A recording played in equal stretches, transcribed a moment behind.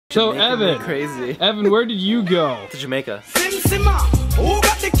So Evan, crazy. Evan, where did you go? To Jamaica.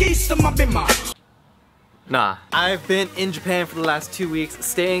 Nah. I've been in Japan for the last 2 weeks,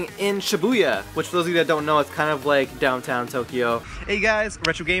 staying in Shibuya, which for those of you that don't know, it's kind of like downtown Tokyo. Hey guys,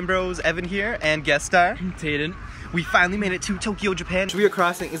 Retro Game Bros, Evan here, and guest star, Tayden. We finally made it to Tokyo, Japan. Shibuya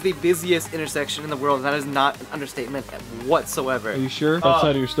Crossing is the busiest intersection in the world, and that is not an understatement whatsoever. Are you sure?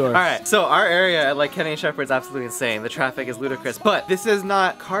 Outside of your store. Alright, so our area at like Kenny and Shepherd is absolutely insane. The traffic is ludicrous, but this is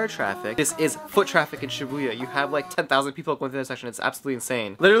not car traffic. This is foot traffic in Shibuya. You have like 10,000 people going through the intersection. It's absolutely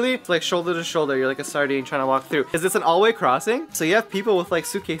insane. Literally, it's like shoulder to shoulder. You're like a sardine trying to walk through. Is this an all-way crossing? So you have people with like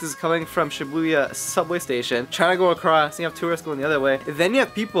suitcases coming from Shibuya subway station, trying to go across, and you have tourists going the other way. Then you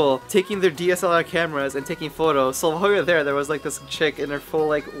have people taking their DSLR cameras and taking photos. So while we were there was like this chick in her full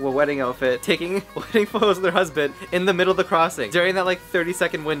like wedding outfit taking wedding photos of their husband in the middle of the crossing during that like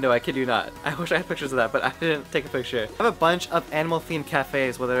 30-second window. I kid you not. I wish I had pictures of that, but I didn't take a picture. I have a bunch of animal-themed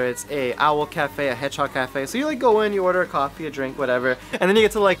cafes, whether it's a owl cafe, a hedgehog cafe. So you like go in, you order a coffee, a drink, whatever, and then you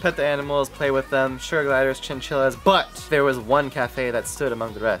get to like pet the animals, play with them, sugar gliders, chinchillas. But there was one cafe that stood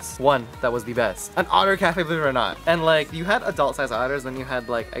among the rest. One that was the best. An otter cafe, believe it or not. And like you had adult-sized otters, then you had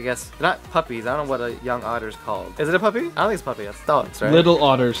like, I guess, not puppies. I don't know what a young otter's called. Is it a puppy? I don't think it's a puppy. That's dogs, right? Little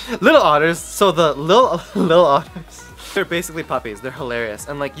otters. Little otters. So the little otters, they're basically puppies. They're hilarious.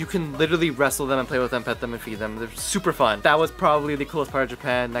 And like you can literally wrestle them and play with them, pet them and feed them. They're super fun. That was probably the coolest part of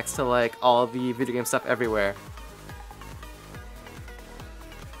Japan, next to like all the video game stuff everywhere.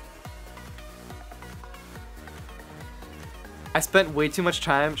 I spent way too much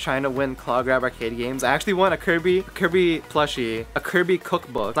time trying to win claw grab arcade games. I actually won a Kirby plushie, a Kirby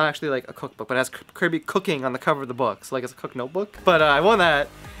cookbook. It's not actually like a cookbook, but it has Kirby cooking on the cover of the book. So like it's a cook notebook. But I won that.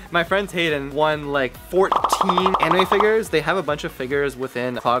 My friend Hayden won like 14 anime figures. They have a bunch of figures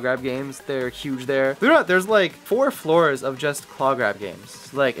within claw grab games. They're huge there. Believe it or not, there's like 4 floors of just claw grab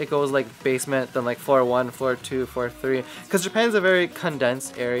games. Like it goes like basement, then like floor 1, floor 2, floor 3. Because Japan's a very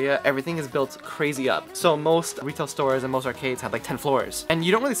condensed area. Everything is built crazy up. So most retail stores and most arcades have like 10 floors. And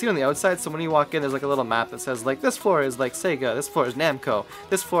you don't really see it on the outside. So when you walk in, there's like a little map that says like this floor is like Sega, this floor is Namco,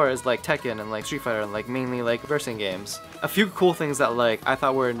 this floor is like Tekken and like Street Fighter and like mainly like versing games. A few cool things that like I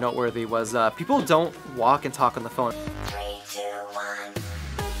thought were noteworthy was people don't walk and talk on the phone. 3, 2, 1.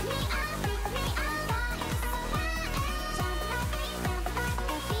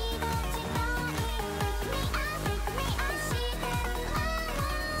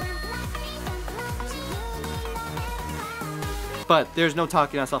 But there's no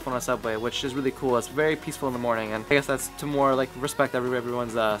talking on cell phone on a subway, which is really cool. It's very peaceful in the morning, and I guess that's to more like respect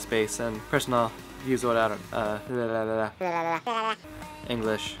everyone's space and personal views or whatever.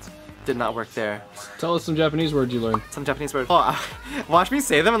 English did not work there. Tell us some Japanese words you learned. Some Japanese words. Oh, watch me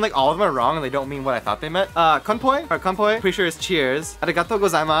say them and like all of them are wrong and they don't mean what I thought they meant. Konpoi, or konpoi, pretty sure is cheers. Arigatou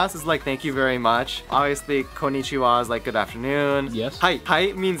gozaimasu is like thank you very much. Obviously, konnichiwa is like good afternoon. Yes. Hi.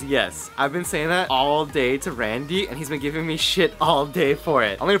 Hi means yes. I've been saying that all day to Randy and he's been giving me shit all day for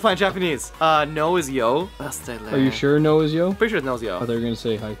it. I'm gonna play in Japanese. No is yo. What else did I learn? Are you sure no is yo? Pretty sure it's no is yo. I thought you were gonna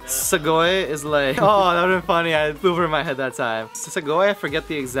say hi. Sagoi is like, oh, that would've been funny. I flew over my head that time. Sagoi, I forget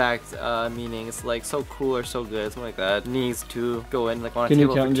the exact meaning. It's like so cool or so good, something like that. Needs to go in like on a Can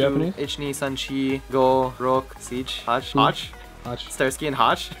table you count for in 2. Japanese? Ichi, san, chi, go, rok, sich, hach, hach, Hach. Starsky and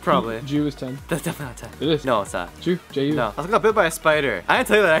Hotch? Probably. Ju is 10. That's definitely not 10. It is. No, it's not. Ju. J-U. No. I got bit by a spider. I didn't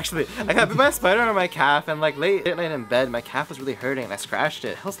tell you that actually. I got bit by a spider on my calf and like late at night in bed, my calf was really hurting and I scratched it.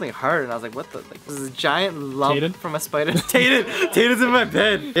 It felt something hard and I was like, what the? Like, this is a giant lump Tayden? from a spider. Tayden's in my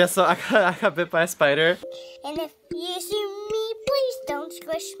bed. Yeah, so I got bit by a spider. And if you see me, please don't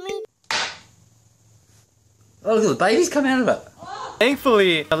squish me. Oh, look, the baby's coming out of it.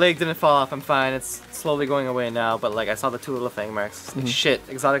 Thankfully, my leg didn't fall off. I'm fine. It's slowly going away now, but like I saw the 2 little fang marks. Shit,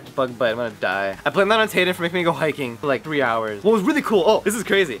 exotic bug bite. I'm gonna die. I blamed that on Tayden for making me go hiking for like 3 hours. What was really cool, oh, this is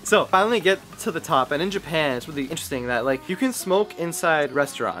crazy. So finally get to the top, and in Japan, it's really interesting that like you can smoke inside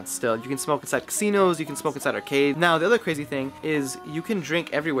restaurants still. You can smoke inside casinos, you can smoke inside arcades. Now, the other crazy thing is you can drink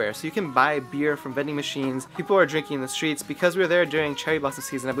everywhere. So you can buy beer from vending machines. People are drinking in the streets. Because we were there during cherry blossom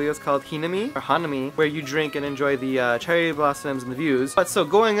season, I believe it's called Hinami or Hanami, where you drink and enjoy the cherry blossoms and the views. But so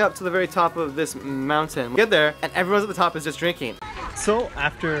going up to the very top of this mountain, we get there and everyone's at the top is just drinking. So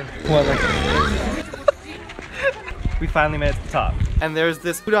after what, like, we finally made it to the top. And there's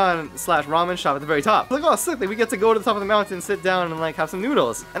this udon slash ramen shop at the very top. Like, oh sick, like, we get to go to the top of the mountain, sit down and like have some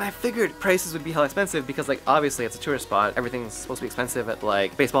noodles. And I figured prices would be hell expensive because like obviously it's a tourist spot. Everything's supposed to be expensive at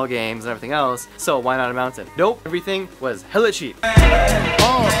like baseball games and everything else. So why not a mountain? Nope, everything was hella cheap. Come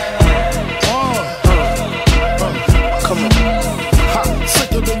on.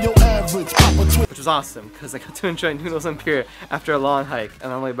 Which was awesome because I got to enjoy noodles and beer after a long hike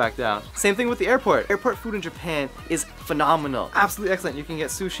and on the way back down. Same thing with the airport. Airport food in Japan is phenomenal. Absolutely excellent. You can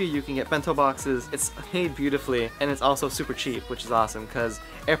get sushi, you can get bento boxes. It's made beautifully and it's also super cheap, which is awesome because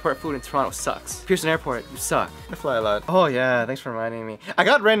airport food in Toronto sucks. Pearson Airport, you suck. I fly a lot. Oh yeah, thanks for reminding me. I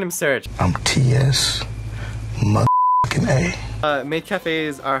got random search. I'm TS motherfucking A. Maid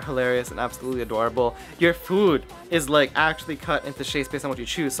Cafes are hilarious and absolutely adorable. Your food is like actually cut into shapes based on what you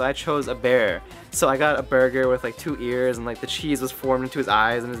choose. So I chose a bear. So I got a burger with like 2 ears and like the cheese was formed into his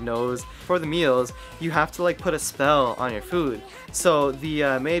eyes and his nose. For the meals, you have to like put a spell on your food. So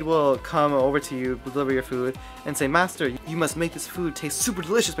the maid will come over to you, deliver your food, and say, "Master, you must make this food taste super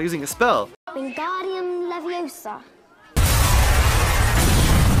delicious by using a spell." Wingardium Leviosa.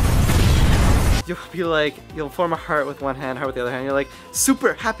 You'll be like, you'll form a heart with one hand, heart with the other hand. You're like,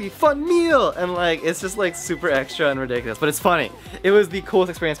 super happy, fun meal! And like, it's just like super extra and ridiculous, but it's funny. It was the coolest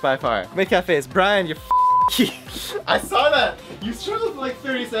experience by far. Maid Cafes, Brian, you're I saw that! You struggled for like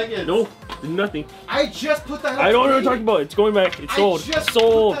 30 seconds. No, nothing. I just put that up I don't know what today. you're talking about. It's going back. It's sold. just It's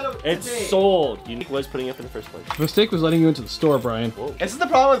sold. put that up It's today. sold. You was putting it up in the first place. Oh. The mistake was letting you into the store, Brian. This is the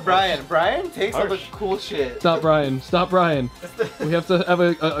problem with Brian. Brian takes all the Harsh. cool shit. Stop, Brian. Stop, Brian. We have to have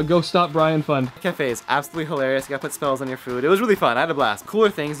a Go Stop Brian fund. Cafes, absolutely hilarious. You gotta put spells on your food. It was really fun. I had a blast. Cooler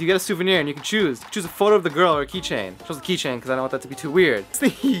things, you get a souvenir and you can choose. Choose a photo of the girl or a keychain. I chose a keychain because I don't want that to be too weird.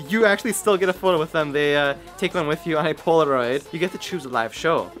 You actually still get a photo with them. They take one with you on a Polaroid. You get to choose a live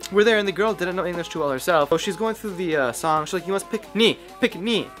show. We're there and the girl didn't know English too well herself. So she's going through the song. She's like, "You must pick knee,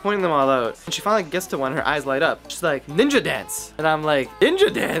 pointing them all out. And she finally gets to one. Her eyes light up. She's like, "Ninja dance." And I'm like,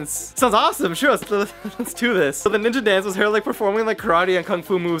 "Ninja dance? Sounds awesome. Sure, let's do this." So the ninja dance was her like performing like karate and kung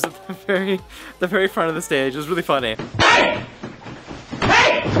fu moves at the very front of the stage. It was really funny.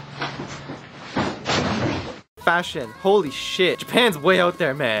 Fashion, holy shit. Japan's way out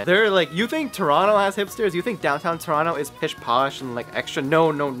there, man. They're like, you think Toronto has hipsters? You think downtown Toronto is pish posh and like extra?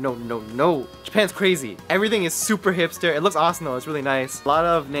 No. Japan's crazy. Everything is super hipster. It looks awesome though, it's really nice. A lot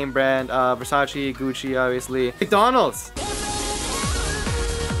of name brand, Versace, Gucci, obviously. McDonald's.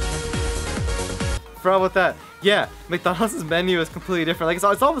 Forgot about that. Yeah, McDonald's menu is completely different. Like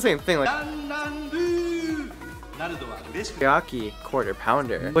it's all the same thing. Like teriyaki quarter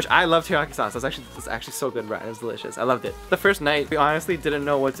pounder, which I love teriyaki sauce. That's actually so good, Brian. It was delicious. I loved it. The first night, we honestly didn't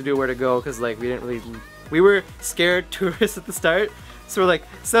know what to do, where to go, because like we were scared tourists at the start. So we're like,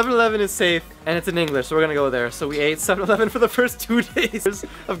 7-Eleven is safe and it's in English, so we're gonna go there. So we ate 7-Eleven for the first 2 days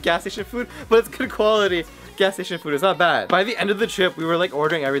of gas station food, but it's good quality. Gas station food is not bad. By the end of the trip, we were like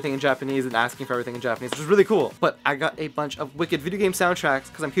ordering everything in Japanese and asking for everything in Japanese, which was really cool. But I got a bunch of wicked video game soundtracks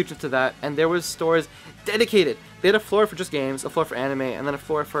because I'm huge into that, and there was stores dedicated. They had a floor for just games, a floor for anime, and then a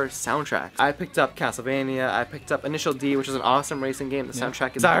floor for soundtracks. I picked up Castlevania, I picked up Initial D, which is an awesome racing game. The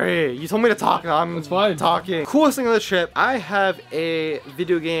soundtrack is... Sorry, you told me to talk, I'm It's fine. talking. Coolest thing of the trip, I have a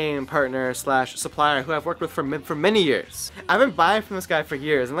video game partner slash supplier who I've worked with for many years. I've been buying from this guy for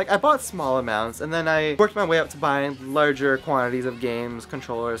years, and like I bought small amounts, and then I worked my way up to buying larger quantities of games,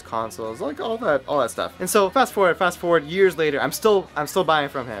 controllers, consoles, like all that stuff. And so fast forward years later, I'm still buying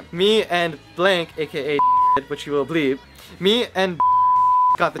from him. Me and blank, aka which you will bleep, me and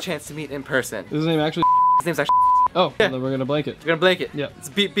got the chance to meet in person. Is his name actually? His name's actually Oh, well, then we're gonna blank it. We're gonna blank it. Yeah. It's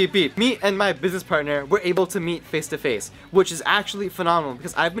beep, beep, beep. Me and my business partner were able to meet face to face, which is actually phenomenal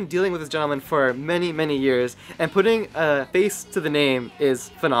because I've been dealing with this gentleman for many years, and putting a face to the name is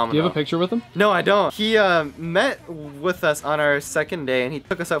phenomenal. Do you have a picture with him? No, I don't. He met with us on our second day, and he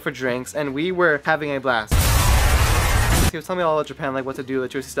took us out for drinks, and we were having a blast. He was telling me all about Japan, like what to do, the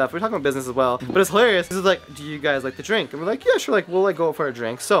touristy stuff. We were talking about business as well, but it's hilarious. He was like, "Do you guys like to drink?" And we're like, "Yeah, sure." Like we'll like go out for a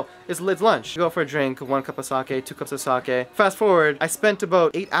drink. So it's lunch. We go out for a drink, 1 cup of sake, 2 cups of sake. Fast forward, I spent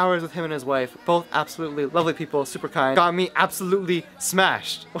about 8 hours with him and his wife, both absolutely lovely people, super kind. Got me absolutely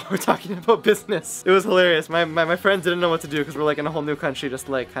smashed while we're talking about business. It was hilarious. My friends didn't know what to do because we're like in a whole new country, just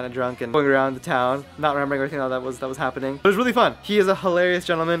like kind of drunk and going around the town, not remembering everything that was happening. But it was really fun. He is a hilarious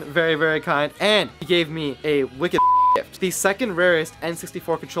gentleman, very kind, and he gave me a wicked gift. The second rarest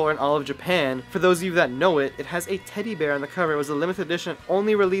N64 controller in all of Japan. For those of you that know it, it has a teddy bear on the cover. It was a limited edition,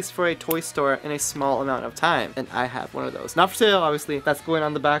 only released for a toy store in a small amount of time. And I have one of those. Not for sale, obviously. That's going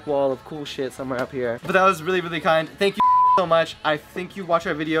on the back wall of cool shit somewhere up here. But that was really kind. Thank you so much. I think you watch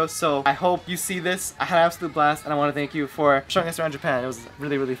our video, so I hope you see this. I had an absolute blast, and I want to thank you for showing us around Japan. It was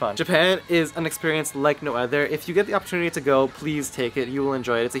really fun. Japan is an experience like no other. If you get the opportunity to go, please take it. You will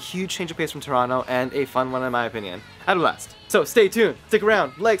enjoy it. It's a huge change of pace from Toronto, and a fun one in my opinion. I had a blast. So stay tuned, stick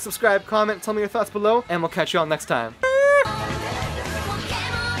around, like, subscribe, comment, tell me your thoughts below, and we'll catch you all next time.